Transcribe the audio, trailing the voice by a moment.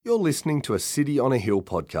You're listening to a City on a Hill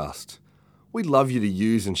podcast. We'd love you to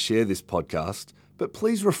use and share this podcast, but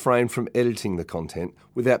please refrain from editing the content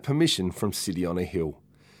without permission from City on a Hill.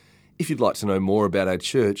 If you'd like to know more about our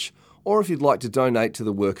church, or if you'd like to donate to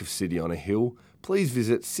the work of City on a Hill, please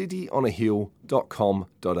visit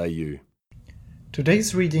cityonahill.com.au.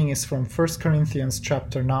 Today's reading is from 1 Corinthians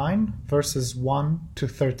chapter 9, verses 1 to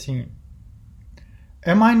 13.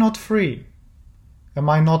 Am I not free? Am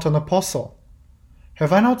I not an apostle?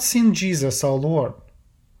 Have I not seen Jesus our Lord?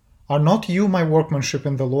 Are not you my workmanship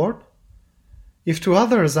in the Lord? If to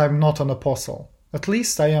others I am not an apostle, at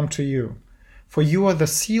least I am to you, for you are the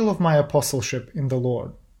seal of my apostleship in the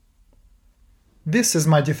Lord. This is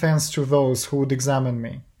my defense to those who would examine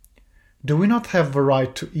me. Do we not have the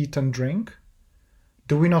right to eat and drink?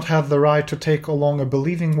 Do we not have the right to take along a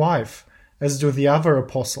believing wife, as do the other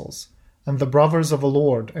apostles, and the brothers of the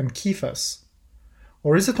Lord, and Cephas?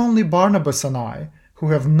 Or is it only Barnabas and I, who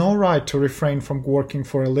have no right to refrain from working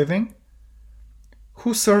for a living?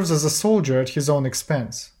 Who serves as a soldier at his own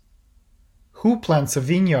expense? Who plants a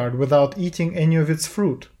vineyard without eating any of its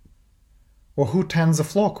fruit? Or who tends a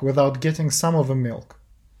flock without getting some of the milk?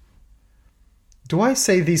 Do I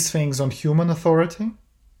say these things on human authority?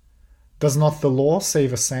 Does not the law say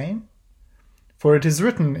the same? For it is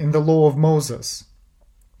written in the law of Moses,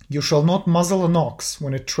 "You shall not muzzle an ox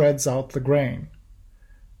when it treads out the grain."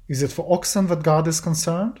 Is it for oxen that God is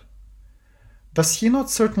concerned? Does he not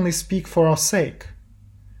certainly speak for our sake?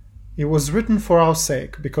 It was written for our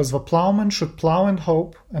sake, because the plowman should plow in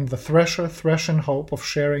hope, and the thresher thresh in hope of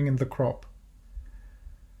sharing in the crop.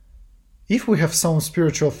 If we have sown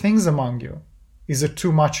spiritual things among you, is it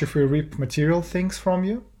too much if we reap material things from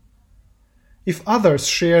you? If others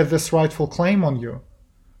share this rightful claim on you,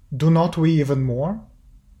 do not we even more?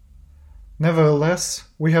 Nevertheless,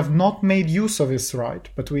 we have not made use of this right,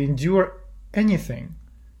 but we endure anything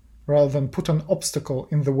rather than put an obstacle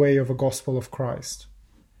in the way of the gospel of Christ.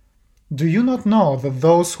 Do you not know that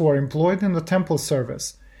those who are employed in the temple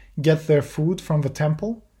service get their food from the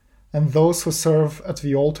temple, and those who serve at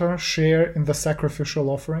the altar share in the sacrificial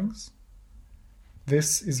offerings?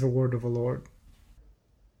 This is the word of the Lord.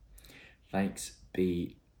 Thanks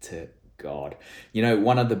be to God. You know,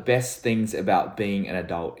 one of the best things about being an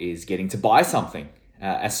adult is getting to buy something.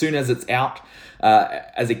 As soon as it's out,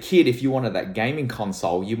 as a kid, if you wanted that gaming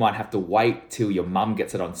console, you might have to wait till your mum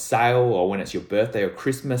gets it on sale, or when it's your birthday or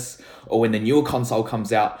Christmas, or when the newer console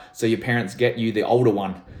comes out, so your parents get you the older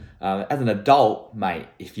one. As an adult, mate,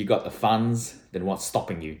 if you got the funds, then what's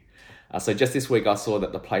stopping you? So just this week, I saw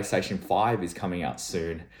that the PlayStation 5 is coming out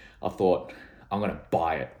soon. I thought, I'm going to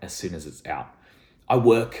buy it as soon as it's out. I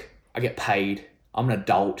work, I get paid, I'm an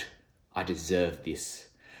adult, I deserve this.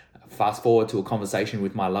 Fast forward to a conversation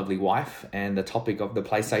with my lovely wife, and the topic of the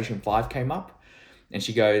PlayStation 5 came up, and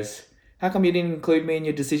she goes, "How come you didn't include me in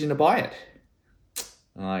your decision to buy it?"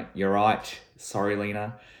 I'm like, "You're right, sorry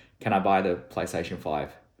Lena, can I buy the PlayStation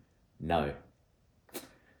 5? No.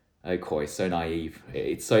 Oh Coy, so naive.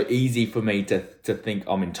 It's so easy for me to think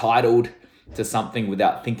I'm entitled to something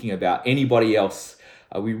without thinking about anybody else.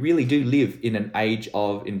 We really do live in an age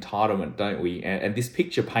of entitlement, don't we? And this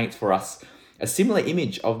picture paints for us a similar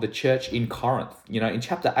image of the church in Corinth. You know, in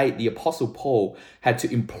chapter 8, the Apostle Paul had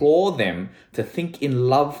to implore them to think in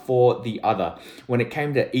love for the other when it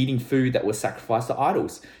came to eating food that was sacrificed to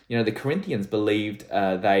idols. You know, the Corinthians believed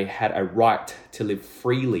they had a right to live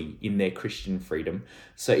freely in their Christian freedom.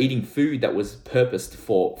 So eating food that was purposed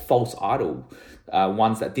for false idol,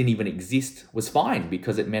 ones that didn't even exist, was fine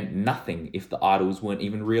because it meant nothing if the idols weren't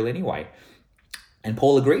even real anyway. And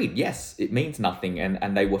Paul agreed, yes, it means nothing,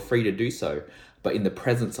 and they were free to do so. But in the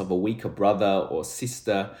presence of a weaker brother or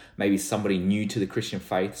sister, maybe somebody new to the Christian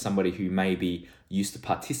faith, somebody who maybe used to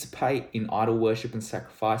participate in idol worship and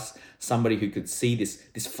sacrifice, somebody who could see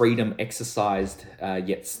this freedom exercised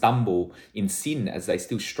yet stumble in sin as they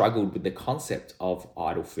still struggled with the concept of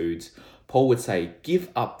idol foods, Paul would say,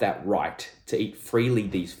 give up that right to eat freely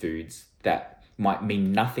these foods that might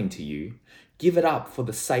mean nothing to you. Give it up for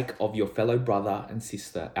the sake of your fellow brother and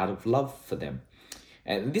sister out of love for them.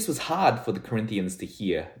 And this was hard for the Corinthians to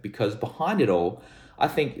hear, because behind it all, I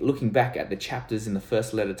think looking back at the chapters in the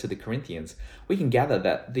first letter to the Corinthians, we can gather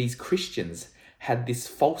that these Christians had this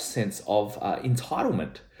false sense of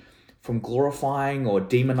entitlement, from glorifying or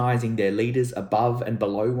demonizing their leaders above and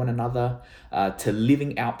below one another, to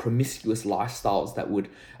living out promiscuous lifestyles that would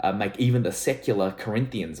make even the secular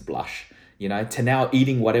Corinthians blush, you know, to now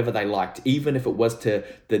eating whatever they liked, even if it was to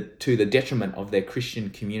the detriment of their Christian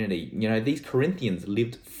community. You know, these Corinthians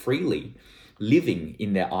lived freely, living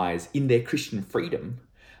in their eyes, in their Christian freedom,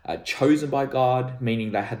 chosen by God,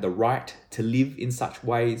 meaning they had the right to live in such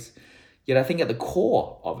ways. Yet I think at the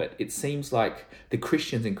core of it, it seems like the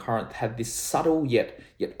Christians in Corinth had this subtle yet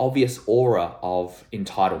obvious aura of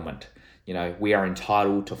entitlement. We are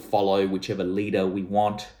entitled to follow whichever leader we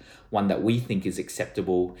want, one that we think is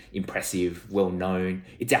acceptable, impressive, well-known.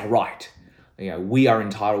 It's our right. We are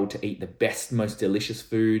entitled to eat the best, most delicious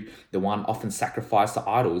food, the one often sacrificed to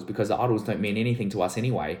idols, because the idols don't mean anything to us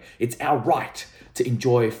anyway. It's our right to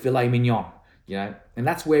enjoy filet mignon, And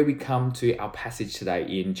that's where we come to our passage today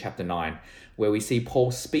in chapter 9, where we see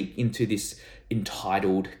Paul speak into this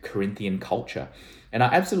entitled Corinthian culture. And I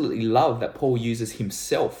absolutely love that Paul uses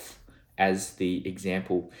himself as the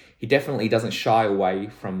example. He definitely doesn't shy away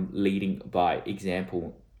from leading by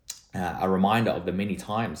example. A reminder of the many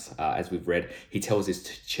times, as we've read, he tells his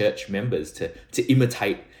church members to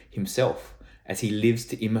imitate himself as he lives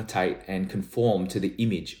to imitate and conform to the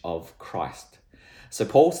image of Christ. So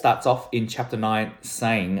Paul starts off in chapter 9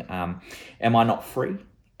 saying, am I not free?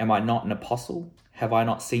 Am I not an apostle? Have I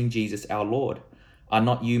not seen Jesus our Lord? Are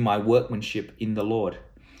not you my workmanship in the Lord?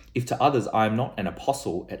 If to others I am not an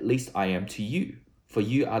apostle, at least I am to you, for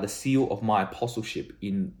you are the seal of my apostleship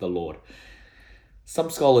in the Lord. Some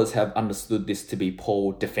scholars have understood this to be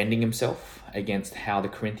Paul defending himself against how the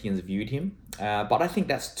Corinthians viewed him, but I think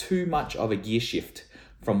that's too much of a gear shift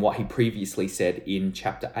from what he previously said in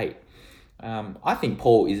chapter 8. I think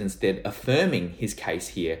Paul is instead affirming his case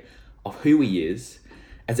here of who he is,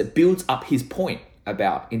 as it builds up his point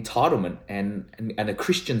about entitlement and a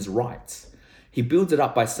Christian's rights. He builds it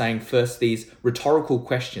up by saying first these rhetorical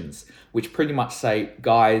questions, which pretty much say,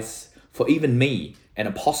 guys, for even me, an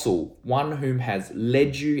apostle, one whom has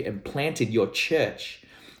led you and planted your church,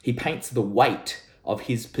 he paints the weight of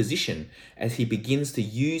his position as he begins to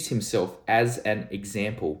use himself as an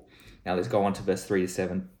example. Now let's go on to verse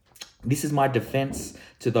 3-7. This is my defense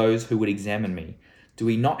to those who would examine me. Do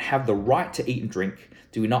we not have the right to eat and drink?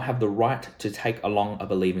 Do we not have the right to take along a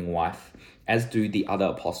believing wife, as do the other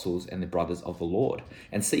apostles and the brothers of the Lord,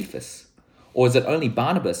 and Cephas? Or is it only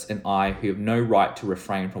Barnabas and I who have no right to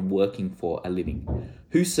refrain from working for a living?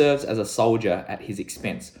 Who serves as a soldier at his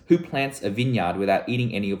expense? Who plants a vineyard without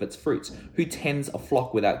eating any of its fruits? Who tends a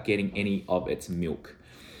flock without getting any of its milk?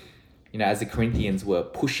 As the Corinthians were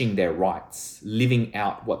pushing their rights, living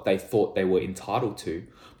out what they thought they were entitled to,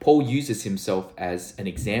 Paul uses himself as an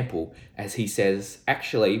example as he says,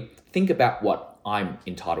 actually, think about what I'm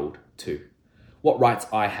entitled to, what rights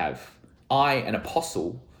I have. I, an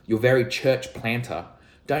apostle, your very church planter,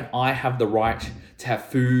 don't I have the right to have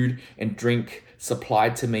food and drink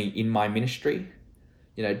supplied to me in my ministry?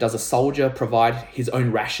 Does a soldier provide his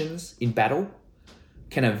own rations in battle?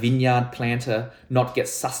 Can a vineyard planter not get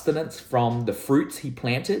sustenance from the fruits he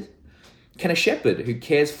planted? Can a shepherd who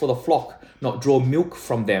cares for the flock not draw milk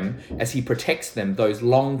from them as he protects them those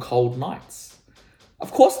long cold nights?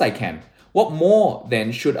 Of course they can. What more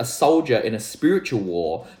then should a soldier in a spiritual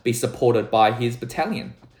war be supported by his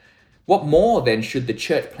battalion? What more then should the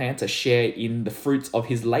church planter share in the fruits of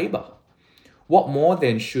his labor? What more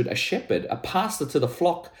then should a shepherd, a pastor to the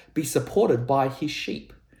flock, be supported by his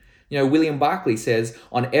sheep? William Barclay says,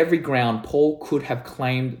 on every ground, Paul could have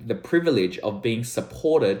claimed the privilege of being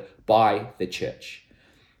supported by the church.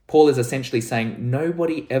 Paul is essentially saying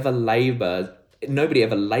nobody ever labors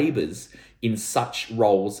in such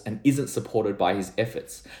roles and isn't supported by his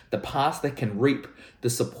efforts. The pastor can reap the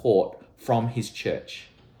support from his church.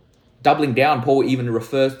 Doubling down, Paul even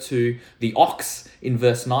refers to the ox in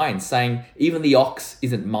verse 9, saying even the ox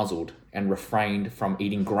isn't muzzled and refrained from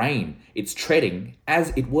eating grain. It's treading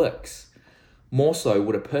as it works. More so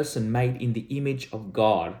would a person made in the image of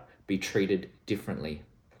God be treated differently.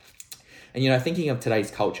 And thinking of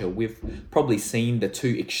today's culture, we've probably seen the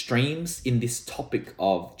two extremes in this topic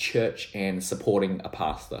of church and supporting a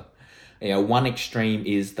pastor. One extreme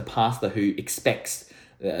is the pastor who expects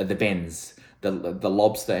the Benz, the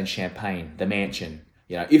lobster and champagne, the mansion.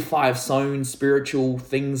 If I have sown spiritual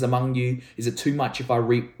things among you, is it too much if I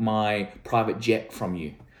reap my private jet from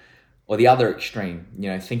you? Or the other extreme,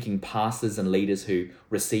 thinking pastors and leaders who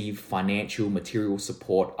receive financial, material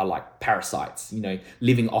support are like parasites,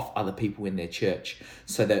 living off other people in their church.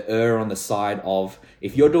 So they err on the side of,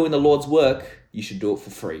 if you're doing the Lord's work, you should do it for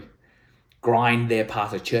free.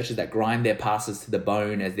 Churches that grind their pastors to the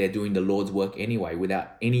bone as they're doing the Lord's work anyway,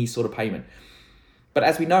 without any sort of payment. But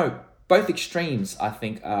as we know, both extremes, I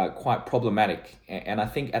think, are quite problematic. And I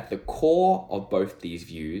think at the core of both these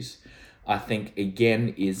views, I think,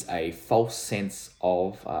 again, is a false sense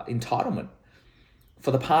of entitlement.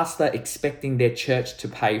 For the pastor expecting their church to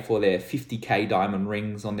pay for their 50k diamond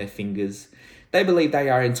rings on their fingers, they believe they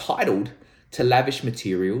are entitled to lavish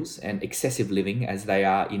materials and excessive living as they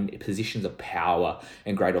are in positions of power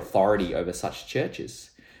and great authority over such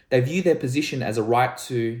churches. They view their position as a right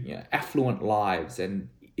to affluent lives, and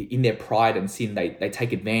in their pride and sin, they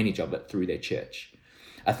take advantage of it through their church.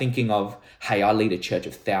 Are thinking of, hey, I lead a church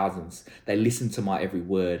of thousands. They listen to my every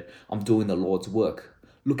word. I'm doing the Lord's work.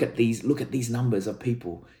 Look at these numbers of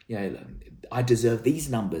people. I deserve these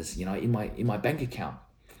numbers, in my bank account.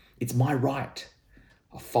 It's my right.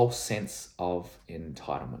 A false sense of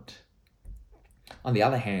entitlement. On the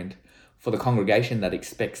other hand, for the congregation that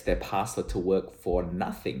expects their pastor to work for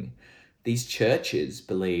nothing, these churches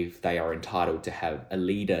believe they are entitled to have a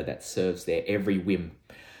leader that serves their every whim.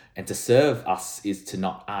 And to serve us is to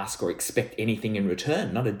not ask or expect anything in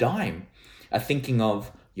return, not a dime. A thinking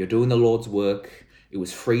of, you're doing the Lord's work, it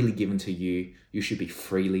was freely given to you, you should be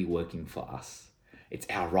freely working for us. It's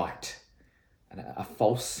our right. And a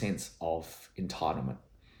false sense of entitlement.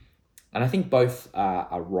 And I think both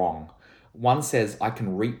are wrong. One says, I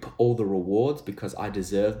can reap all the rewards because I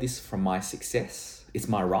deserve this from my success. It's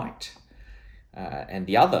my right. And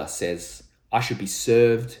the other says, I should be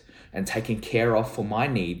served and taken care of for my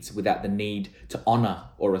needs without the need to honor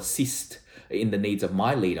or assist in the needs of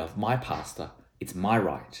my leader, of my pastor. It's my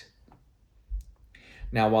right.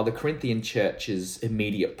 Now, while the Corinthian church's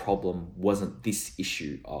immediate problem wasn't this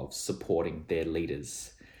issue of supporting their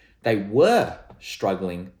leaders, they were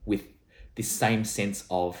struggling with this same sense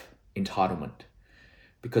of entitlement.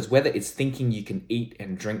 Because whether it's thinking you can eat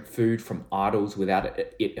and drink food from idols without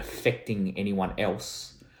it affecting anyone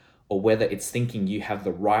else, or whether it's thinking you have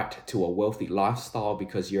the right to a wealthy lifestyle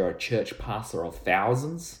because you're a church pastor of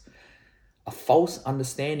thousands, a false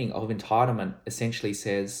understanding of entitlement essentially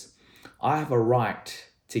says, I have a right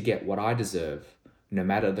to get what I deserve, no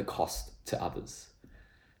matter the cost to others.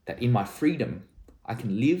 That in my freedom, I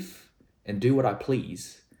can live and do what I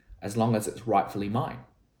please as long as it's rightfully mine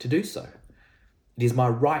to do so. It is my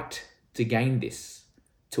right to gain this,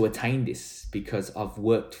 to attain this, because I've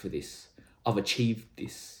worked for this, I've achieved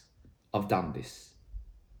this, I've done this.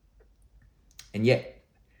 And yet,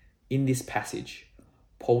 in this passage,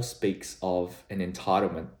 Paul speaks of an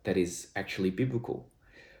entitlement that is actually biblical.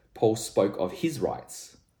 Paul spoke of his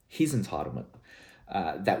rights, his entitlement,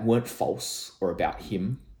 that weren't false or about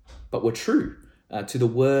him, but were true to the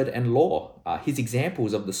word and law. His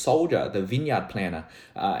examples of the soldier, the vineyard planter,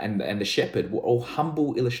 and the shepherd were all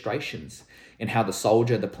humble illustrations in how the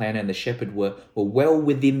soldier, the planter, and the shepherd were well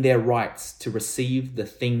within their rights to receive the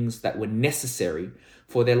things that were necessary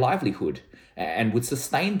for their livelihood and would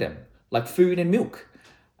sustain them, like food and milk.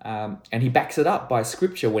 And he backs it up by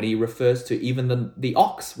scripture when he refers to even the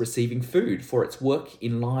ox receiving food for its work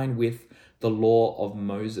in line with the law of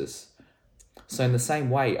Moses. So in the same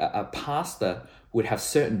way, a pastor would have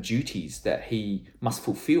certain duties that he must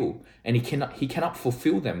fulfill, and he cannot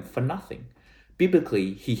fulfill them for nothing.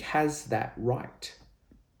 Biblically, he has that right.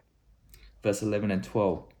 Verse 11 and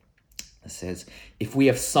 12, it says, if we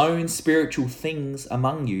have sown spiritual things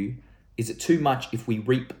among you, is it too much if we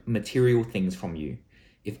reap material things from you?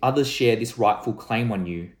 If others share this rightful claim on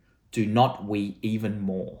you, do not we even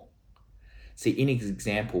more? See, in his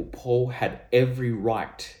example, Paul had every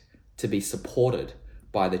right to be supported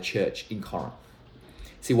by the church in Corinth.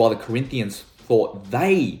 See, while the Corinthians thought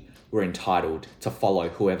they were entitled to follow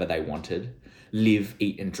whoever they wanted, live,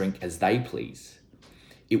 eat, and drink as they please,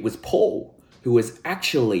 it was Paul who was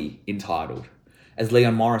actually entitled. As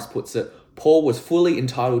Leon Morris puts it, Paul was fully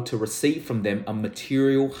entitled to receive from them a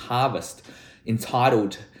material harvest.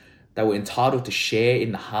 They were entitled to share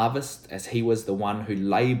in the harvest, as he was the one who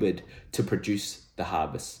labored to produce the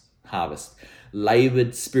harvest,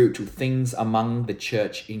 labored spiritual things among the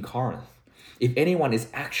church in Corinth. If anyone is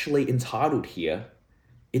actually entitled here,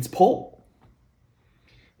 it's Paul.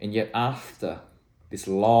 And yet after this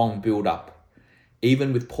long build-up,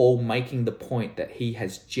 even with Paul making the point that he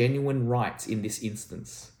has genuine rights in this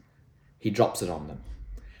instance, he drops it on them,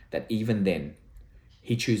 that even then,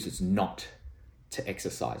 he chooses not to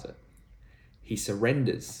exercise it. He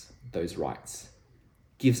surrenders those rights,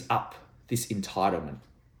 gives up this entitlement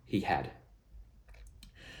he had.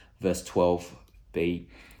 Verse 12b,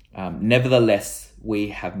 nevertheless, we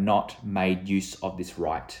have not made use of this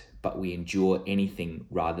right, but we endure anything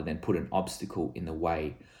rather than put an obstacle in the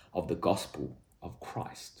way of the gospel of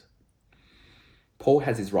Christ. Paul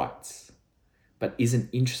has his rights, but isn't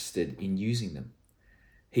interested in using them.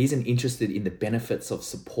 He isn't interested in the benefits of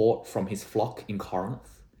support from his flock in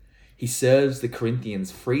Corinth. He serves the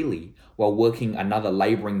Corinthians freely while working another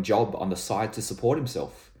laboring job on the side to support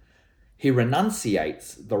himself. He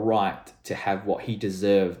renunciates the right to have what he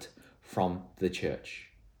deserved from the church.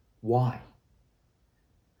 Why?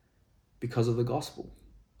 because of the gospel.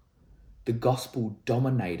 The gospel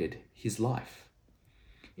dominated his life.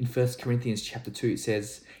 In 1 Corinthians chapter 2, it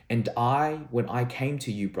says, "And I, when I came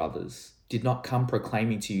to you, brothers, did not come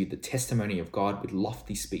proclaiming to you the testimony of God with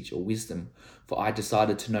lofty speech or wisdom, for I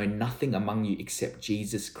decided to know nothing among you except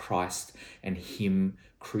Jesus Christ and him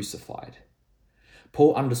crucified."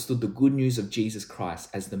 Paul understood the good news of Jesus Christ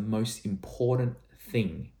as the most important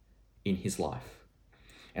thing in his life,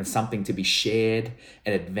 and something to be shared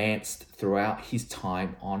and advanced throughout his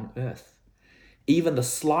time on earth. Even the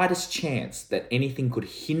slightest chance that anything could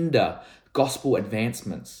hinder gospel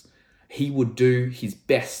advancements, he would do his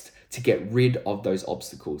best to get rid of those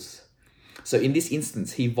obstacles. So in this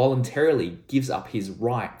instance, he voluntarily gives up his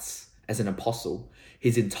rights as an apostle,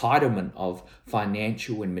 his entitlement of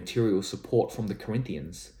financial and material support from the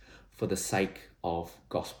Corinthians for the sake of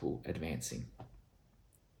gospel advancing.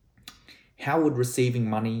 How would receiving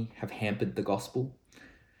money have hampered the gospel?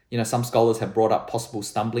 Some scholars have brought up possible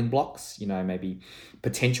stumbling blocks, maybe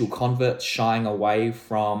potential converts shying away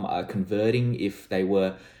from converting if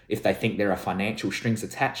they think there are financial strings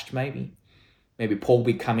attached, maybe Paul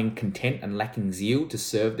becoming content and lacking zeal to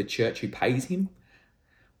serve the church who pays him.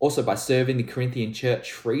 Also, by serving the Corinthian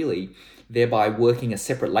church freely, thereby working a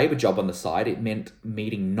separate labor job on the side, it meant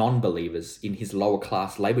meeting non-believers in his lower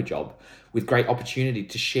class labor job with great opportunity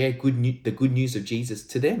to share the good news of Jesus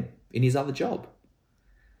to them in his other job.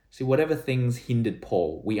 See, whatever things hindered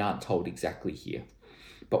Paul, we aren't told exactly here.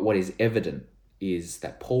 But what is evident is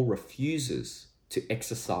that Paul refuses to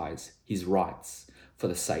exercise his rights for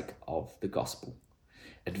the sake of the gospel.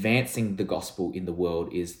 Advancing the gospel in the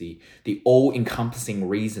world is the all-encompassing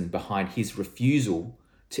reason behind his refusal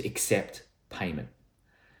to accept payment.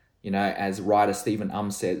 As writer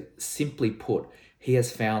Stephen said, simply put, he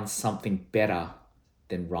has found something better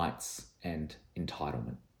than rights and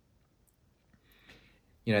entitlement.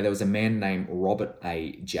 There was a man named Robert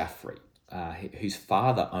A. Jaffray, whose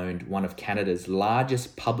father owned one of Canada's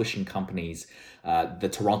largest publishing companies, the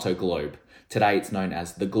Toronto Globe. Today it's known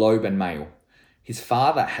as the Globe and Mail. His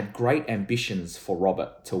father had great ambitions for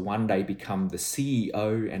Robert to one day become the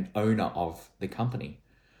CEO and owner of the company.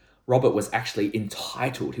 Robert was actually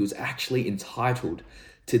entitled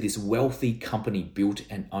to this wealthy company built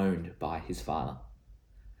and owned by his father.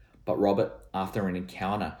 But Robert, after an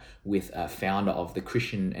encounter with a founder of the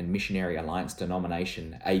Christian and Missionary Alliance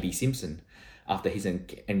denomination, A.B. Simpson, after his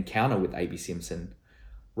encounter with A.B. Simpson,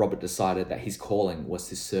 Robert decided that his calling was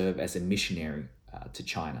to serve as a missionary to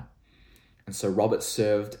China. And so Robert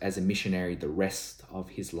served as a missionary the rest of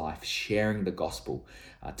his life, sharing the gospel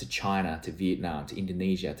to China, to Vietnam, to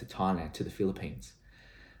Indonesia, to Thailand, to the Philippines.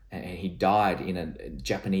 And he died in a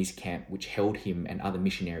Japanese camp which held him and other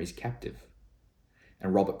missionaries captive.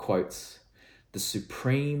 And Robert quotes, "The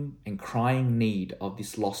supreme and crying need of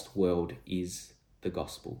this lost world is the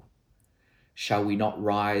gospel. Shall we not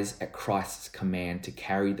rise at Christ's command to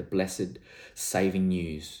carry the blessed saving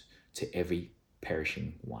news to every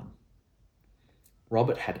perishing one?"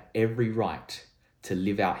 Robert had every right to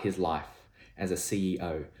live out his life as a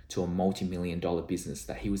CEO to a multi-million-dollar business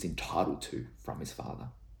that he was entitled to from his father.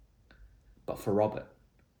 But for Robert,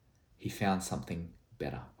 he found something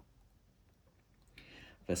better.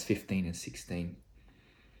 Verse 15 and 16.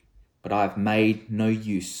 "But I have made no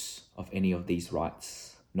use of any of these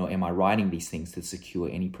rights, nor am I writing these things to secure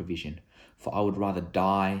any provision, for I would rather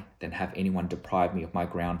die than have anyone deprive me of my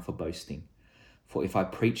ground for boasting. For if I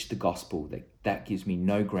preach the gospel, that gives me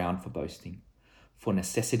no ground for boasting. For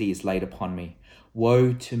necessity is laid upon me.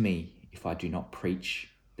 Woe to me if I do not preach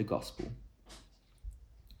the gospel.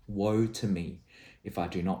 Woe to me if I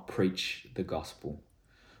do not preach the gospel."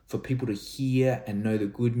 For people to hear and know the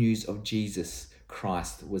good news of Jesus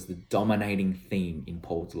Christ was the dominating theme in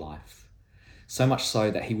Paul's life. So much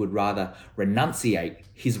so that he would rather renunciate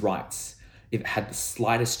his rights if it had the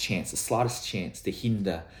slightest chance to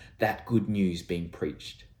hinder that good news being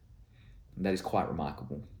preached. And that is quite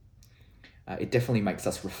remarkable. It definitely makes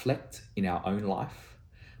us reflect in our own life.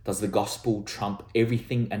 Does the gospel trump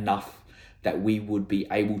everything enough that we would be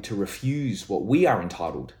able to refuse what we are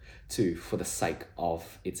entitled to for the sake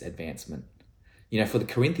of its advancement? For the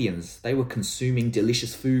Corinthians, they were consuming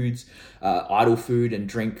delicious foods, idle food and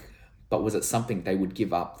drink, but was it something they would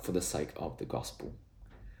give up for the sake of the gospel?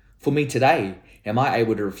 For me today, am I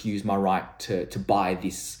able to refuse my right to buy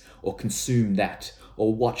this or consume that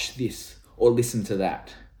or watch this or listen to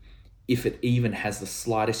that if it even has the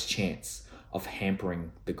slightest chance of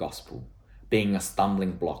hampering the gospel, being a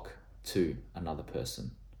stumbling block to another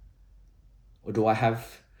person? Or do I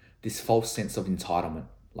have this false sense of entitlement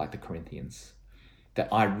like the Corinthians,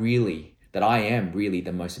 that I am really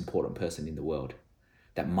the most important person in the world,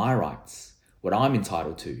 that my rights, what I'm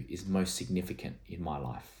entitled to, is most significant in my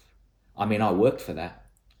life. I mean, I worked for that.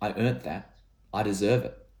 I earned that. I deserve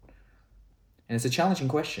it. And it's a challenging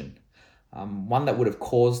question. One that would have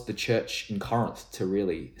caused the church in Corinth to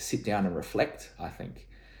really sit down and reflect, I think.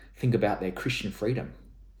 Think about their Christian freedom.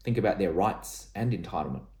 Think about their rights and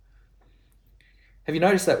entitlement. Have you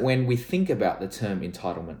noticed that when we think about the term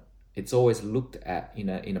entitlement, it's always looked at in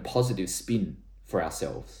a positive spin for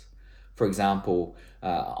ourselves? For example,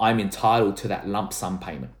 I'm entitled to that lump sum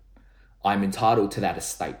payment. I'm entitled to that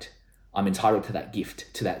estate. I'm entitled to that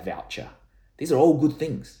gift, to that voucher. These are all good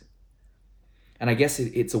things. And I guess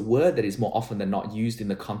it's a word that is more often than not used in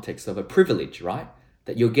the context of a privilege, right?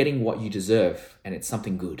 That you're getting what you deserve and it's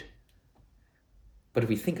something good. But if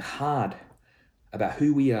we think hard about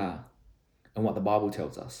who we are and what the Bible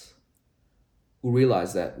tells us, we'll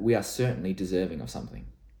realize that we are certainly deserving of something.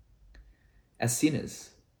 As sinners,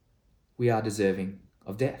 we are deserving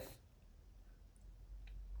of death.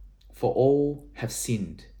 For all have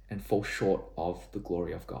sinned and fall short of the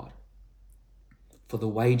glory of God. For the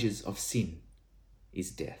wages of sin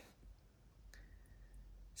is death.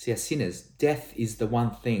 See, as sinners, death is the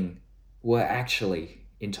one thing we're actually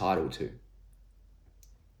entitled to,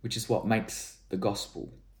 which is what makes the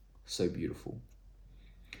gospel so beautiful.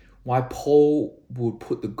 Why Paul would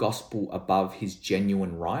put the gospel above his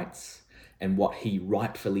genuine rights and what he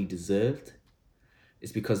rightfully deserved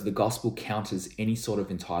is because the gospel counters any sort of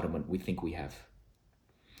entitlement we think we have.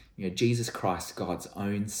 Jesus Christ, God's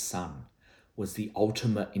own Son, was the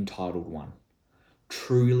ultimate entitled one,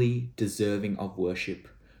 truly deserving of worship,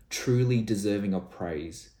 truly deserving of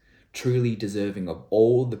praise, truly deserving of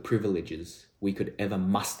all the privileges we could ever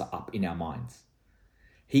muster up in our minds.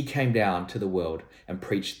 He came down to the world and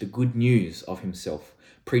preached the good news of himself,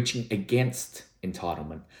 preaching against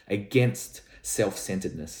entitlement, against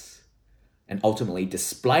self-centeredness, and ultimately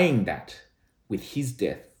displaying that with his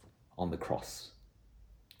death on the cross.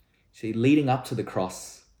 See, leading up to the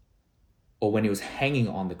cross, or when he was hanging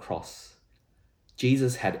on the cross,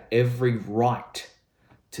 Jesus had every right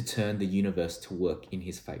to turn the universe to work in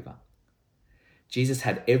his favor. Jesus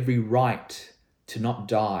had every right to not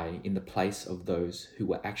die in the place of those who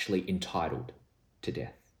were actually entitled to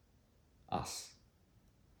death, us.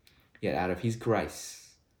 Yet out of his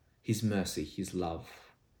grace, his mercy, his love,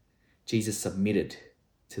 Jesus submitted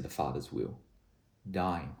to the Father's will,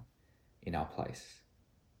 dying in our place.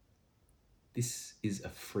 This is a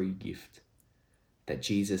free gift that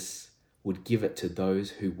Jesus would give it to those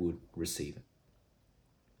who would receive it.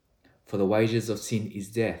 For the wages of sin is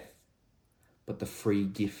death, but the free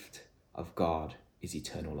gift of God is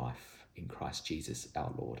eternal life in Christ Jesus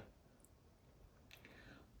our Lord.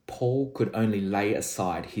 Paul could only lay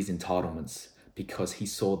aside his entitlements because he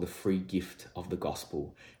saw the free gift of the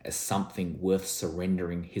gospel as something worth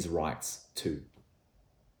surrendering his rights to.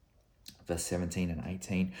 Verse 17 and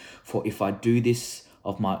 18, for if I do this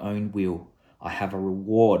of my own will, I have a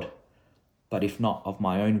reward, but if not of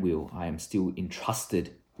my own will, I am still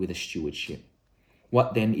entrusted with a stewardship.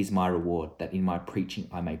 What then is my reward? That in my preaching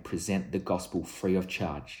I may present the gospel free of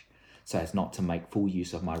charge, so as not to make full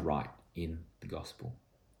use of my right in the gospel.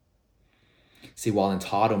 See, what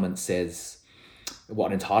entitlement says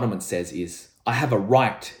is, I have a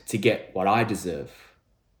right to get what I deserve.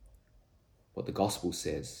 What the gospel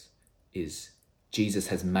says is, Jesus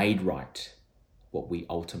has made right what we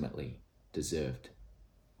ultimately deserved.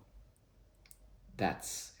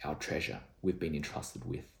 That's our treasure we've been entrusted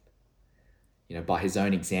with. By his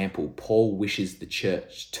own example, Paul wishes the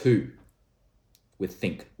church too would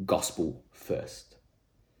think gospel first.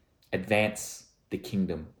 Advance the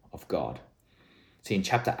kingdom of God. See, in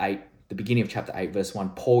chapter 8, the beginning of chapter 8, verse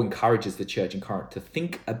 1, Paul encourages the church in Corinth to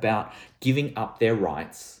think about giving up their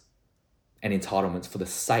rights and entitlements for the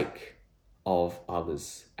sake of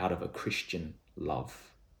others out of a Christian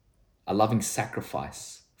love, a loving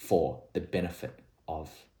sacrifice for the benefit of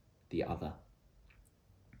the other.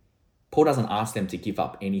 Paul doesn't ask them to give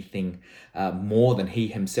up anything more than he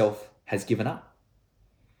himself has given up.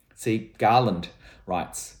 See, Garland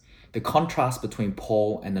writes, the contrast between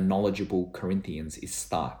Paul and the knowledgeable Corinthians is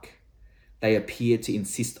stark. They appear to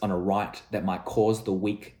insist on a right that might cause the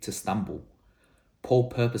weak to stumble. Paul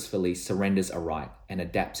purposefully surrenders a right and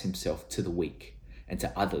adapts himself to the weak and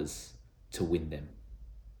to others to win them.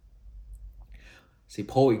 See,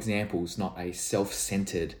 Paul examples not a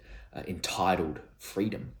self-centered, entitled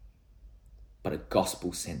freedom, but a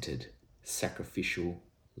gospel-centered, sacrificial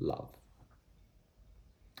love.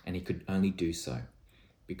 And he could only do so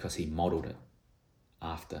because he modeled it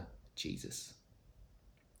after Jesus.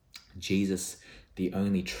 Jesus, the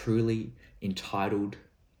only truly entitled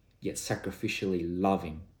yet sacrificially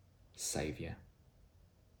loving Saviour.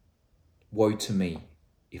 Woe to me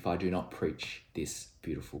if I do not preach this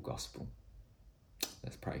beautiful gospel.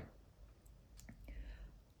 Let's pray.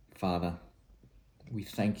 Father, we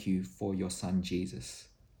thank you for your Son Jesus.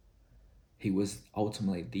 He was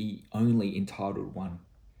ultimately the only entitled one,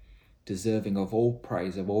 deserving of all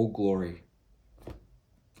praise, of all glory,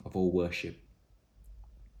 of all worship.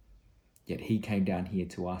 Yet he came down here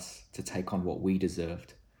to us to take on what we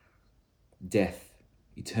deserved. Death,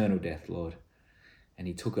 eternal death, Lord. And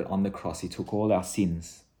he took it on the cross. He took all our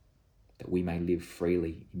sins that we may live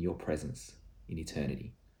freely in your presence in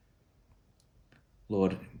eternity.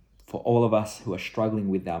 Lord, for all of us who are struggling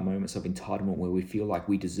with our moments of entitlement where we feel like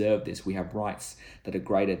we deserve this, we have rights that are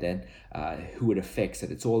greater than who it affects, that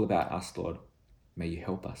it's all about us, Lord, may you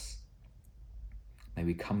help us. May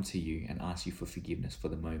we come to you and ask you for forgiveness for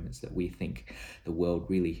the moments that we think the world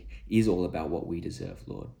really is all about what we deserve,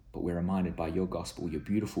 Lord. But we're reminded by your gospel, your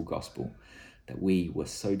beautiful gospel, that we were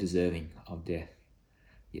so deserving of death.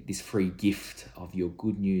 Yet this free gift of your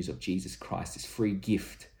good news of Jesus Christ, this free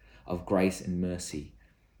gift of grace and mercy,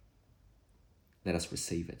 let us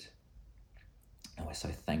receive it. And we're so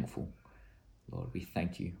thankful, Lord. We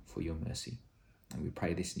thank you for your mercy. And we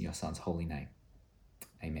pray this in your Son's holy name.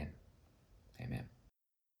 Amen. Amen.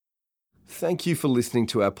 Thank you for listening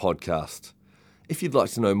to our podcast. If you'd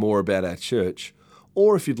like to know more about our church,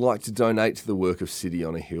 or if you'd like to donate to the work of City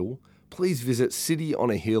on a Hill, please visit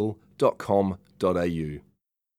cityonahill.com.au.